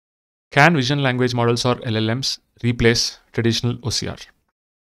Can vision language models or LLMs replace traditional OCR?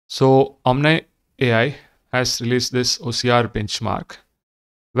 So OmniAI has released this OCR benchmark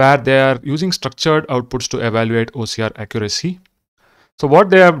where they are using structured outputs to evaluate OCR accuracy. So what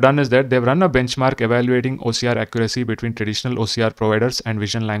they have done is that they've run a benchmark evaluating OCR accuracy between traditional OCR providers and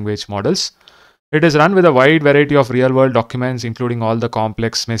vision language models. It is run with a wide variety of real-world documents, including all the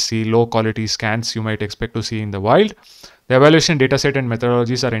complex, messy, low-quality scans you might expect to see in the wild. The evaluation dataset and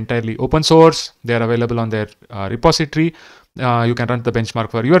methodologies are entirely open source. They are available on their repository. You can run the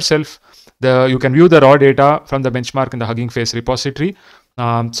benchmark for yourself. You can view the raw data from the benchmark in the Hugging Face repository.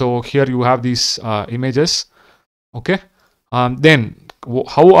 So here you have these images. Okay. Then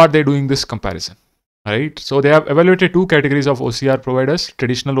how are they doing this comparison? Right. So they have evaluated two categories of OCR providers: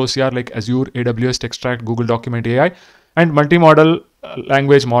 traditional OCR like Azure, AWS Extract, Google Document AI, and multimodal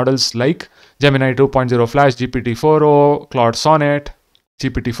language models like Gemini 2.0 Flash, GPT-4o, Claude Sonnet,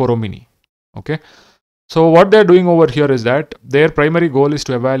 GPT-4o Mini. Okay. So what they're doing over here is that their primary goal is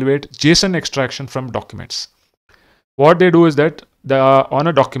to evaluate JSON extraction from documents. What they do is that on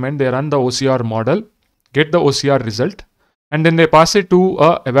a document, they run the OCR model, get the OCR result, and then they pass it to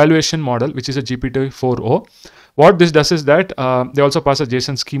a evaluation model, which is a GPT-4o. What this does is that they also pass a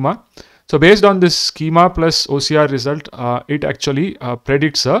JSON schema. So based on this schema plus OCR result, it actually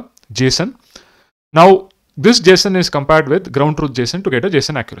predicts a JSON. Now, this JSON is compared with ground truth JSON to get a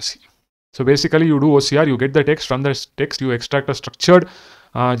JSON accuracy. So basically, you do OCR, you get the text. From the text, you extract a structured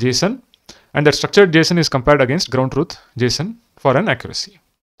JSON, and that structured JSON is compared against ground truth JSON for an accuracy.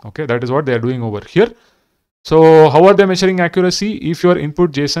 Okay, that is what they are doing over here. So how are they measuring accuracy? If your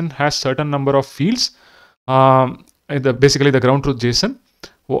input JSON has certain number of fields, basically the ground truth JSON,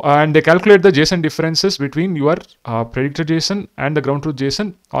 and they calculate the JSON differences between your predicted JSON and the ground truth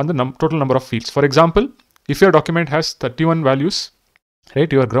JSON on the total number of fields. For example, if your document has 31 values,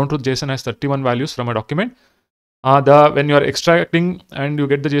 right, your ground truth JSON has 31 values from a document. When you are extracting and you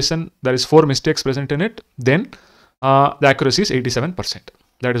get the JSON, there is 4 mistakes present in it, then the accuracy is 87%.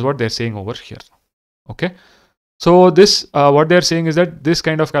 That is what they're saying over here. Okay. So this, what they're saying is that this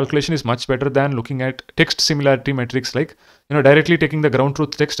kind of calculation is much better than looking at text similarity metrics, like, directly taking the ground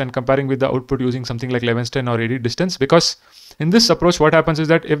truth text and comparing with the output using something like Levenstein or edit distance. Because in this approach, what happens is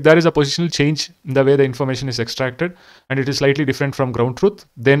that if there is a positional change in the way the information is extracted and it is slightly different from ground truth,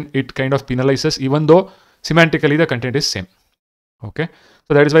 then it kind of penalizes, even though semantically the content is same. Okay.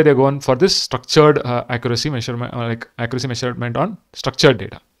 So that is why they're going for this structured accuracy measurement, like accuracy measurement on structured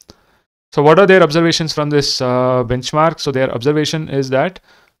data. So what are their observations from this benchmark? So their observation is that,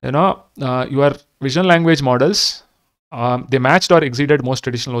 your vision language models, they matched or exceeded most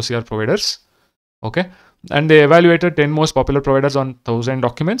traditional OCR providers. Okay. And they evaluated 10 most popular providers on 1,000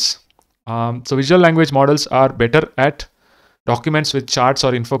 documents. So visual language models are better at documents with charts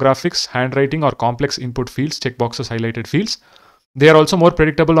or infographics, handwriting or complex input fields, checkboxes, highlighted fields. They are also more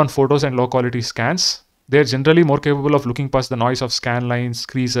predictable on photos and low quality scans. They are generally more capable of looking past the noise of scan lines,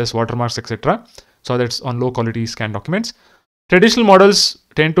 creases, watermarks, etc. So that's on low quality scan documents. Traditional models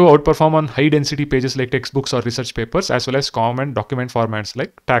tend to outperform on high density pages like textbooks or research papers, as well as common document formats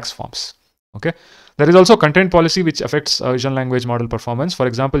like tax forms. Okay. There is also content policy which affects vision language model performance. For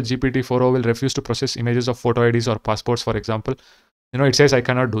example, GPT-4o will refuse to process images of photo IDs or passports, for example. It says I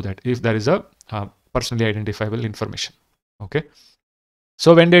cannot do that if there is a personally identifiable information. Okay.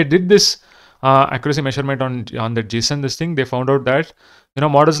 So when they did this accuracy measurement on the JSON, this thing, they found out that,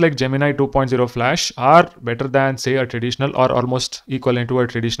 models like Gemini 2.0 Flash are better than, say, a traditional or almost equivalent to a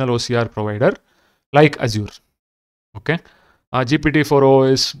traditional OCR provider like Azure. Okay.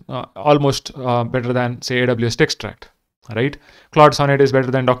 GPT-4o is almost better than, say, AWS Extract, right? Claude Sonnet is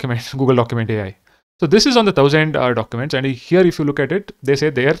better than Google Document AI. So this is on the 1,000 documents, and here if you look at it, they say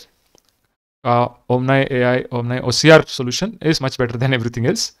their OmniAI, OCR solution is much better than everything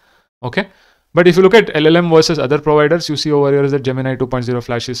else. Okay. But if you look at LLM versus other providers, you see over here is that Gemini 2.0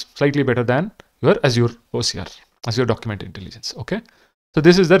 Flash is slightly better than your Azure OCR, Azure Document Intelligence. Okay. So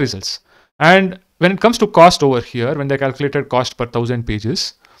this is the results. And when it comes to cost over here, when they calculated cost per 1,000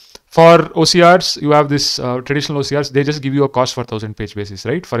 pages, for OCRs, you have this traditional OCRs, they just give you a cost for 1,000 page basis,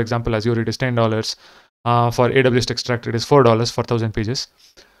 right? For example, Azure, it is $10. For AWS Extract, it is $4 for 1,000 pages.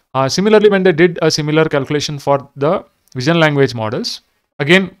 Similarly, when they did a similar calculation for the vision language models,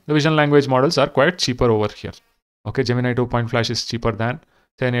 again, the vision language models are quite cheaper over here. Okay, Gemini 2.0 Flash is cheaper than,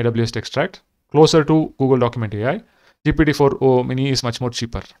 say, an AWS Extract, closer to Google Document AI. GPT-4o Mini is much more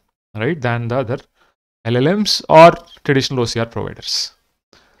cheaper, right, than the other LLMs or traditional OCR providers.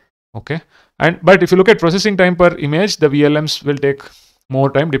 Okay, but if you look at processing time per image, the VLMs will take more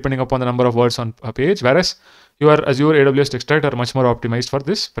time depending upon the number of words on a page, whereas your Azure AWS Extract are much more optimized for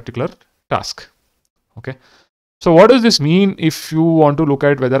this particular task. Okay. So what does this mean if you want to look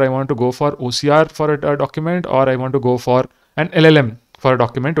at whether I want to go for OCR for a document or I want to go for an LLM for a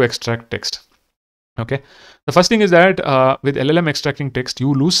document to extract text? Okay. The first thing is that with LLM extracting text,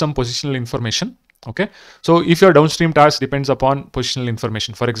 you lose some positional information. Okay. So if your downstream task depends upon positional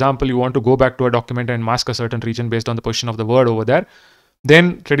information, for example, you want to go back to a document and mask a certain region based on the position of the word over there,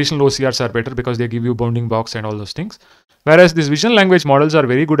 then traditional OCRs are better because they give you bounding box and all those things. Whereas these vision language models are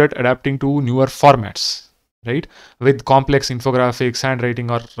very good at adapting to newer formats, right? With complex infographics,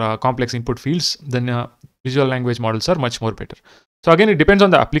 handwriting, or complex input fields, then visual language models are much more better. So again, it depends on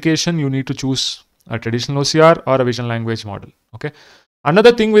the application. You need to choose a traditional OCR or a vision language model. Okay.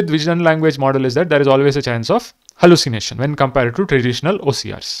 Another thing with vision language model is that there is always a chance of hallucination when compared to traditional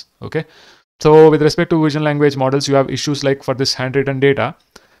OCRs. Okay. So with respect to vision language models, you have issues like for this handwritten data,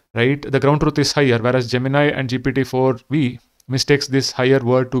 right? The ground truth is higher, whereas Gemini and GPT-4V mistakes this higher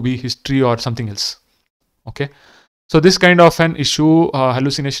word to be history or something else. Okay. So this kind of an issue,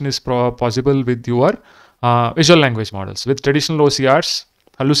 hallucination is possible with your visual language models. With traditional OCRs,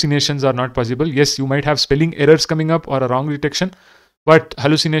 hallucinations are not possible. Yes, you might have spelling errors coming up or a wrong detection, but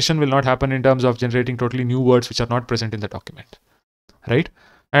hallucination will not happen in terms of generating totally new words which are not present in the document, right?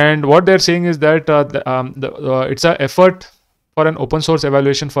 And what they're saying is that it's an effort for an open source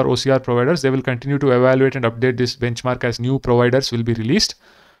evaluation for OCR providers. They will continue to evaluate and update this benchmark as new providers will be released.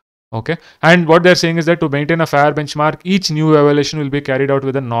 Okay. And what they're saying is that to maintain a fair benchmark, each new evaluation will be carried out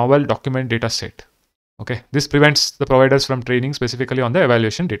with a novel document data set. Okay. This prevents the providers from training specifically on the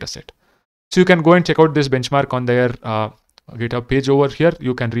evaluation data set. So you can go and check out this benchmark on their GitHub page over here.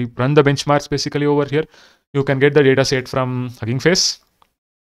 You can run the benchmarks basically over here. You can get the data set from Hugging Face.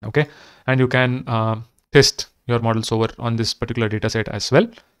 Okay. And you can test your models over on this particular data set as well.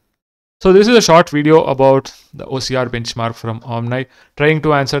 So this is a short video about the OCR benchmark from Omni, trying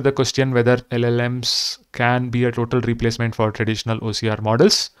to answer the question whether LLMs can be a total replacement for traditional OCR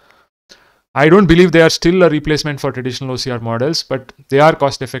models. I don't believe they are still a replacement for traditional OCR models, but they are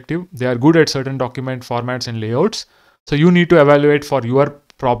cost effective. They are good at certain document formats and layouts. So you need to evaluate for your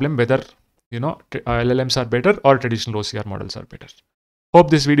problem whether LLMs are better or traditional OCR models are better. Hope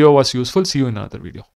this video was useful. See you in another video.